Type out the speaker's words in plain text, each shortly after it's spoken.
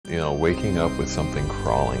you know, waking up with something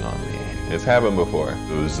crawling on me. It's happened before.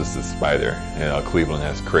 It was just a spider. You know, Cleveland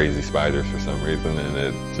has crazy spiders for some reason, and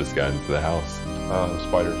it just got into the house.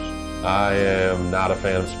 Spiders. I am not a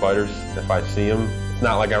fan of spiders. If I see them, it's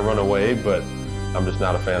not like I run away, but I'm just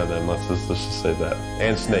not a fan of them. Let's just say that.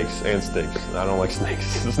 And snakes, and sticks. I don't like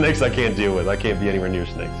snakes. The snakes I can't deal with. I can't be anywhere near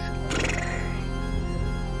snakes.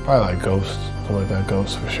 Probably like ghosts. I like that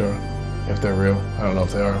ghosts for sure. If they're real. I don't know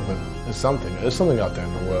if they are, but it's something. There's something out there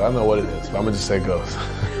in the world. I don't know what it is, but I'm gonna just say ghosts.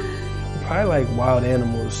 Probably like wild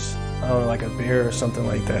animals. I don't know, like a bear or something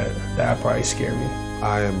like that. That would probably scare me.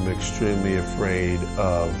 I am extremely afraid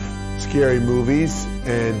of scary movies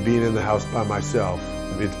and being in the house by myself.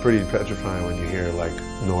 It's pretty petrifying when you hear like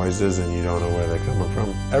noises and you don't know where they're coming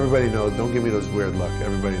from. Everybody knows, don't give me those weird look.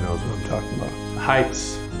 Everybody knows what I'm talking about.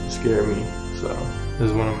 Heights scare me, so this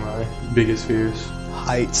is one of my biggest fears.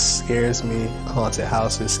 Heights scares me. Haunted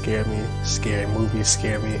houses scare me. Scary movies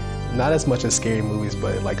scare me. Not as much as scary movies,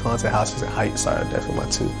 but like haunted houses and heights are definitely my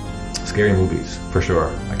two. Scary movies, for sure.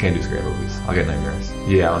 I can't do scary movies. I'll get nightmares.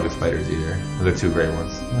 Yeah, I don't do spiders either. Those are two great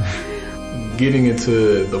ones. Getting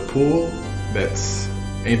into the pool, that's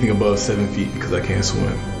anything above 7 feet because I can't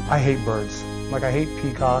swim. I hate birds. Like I hate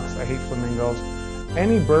peacocks, I hate flamingos.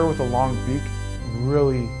 Any bird with a long beak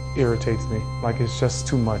really irritates me. Like it's just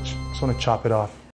too much. I just want to chop it off.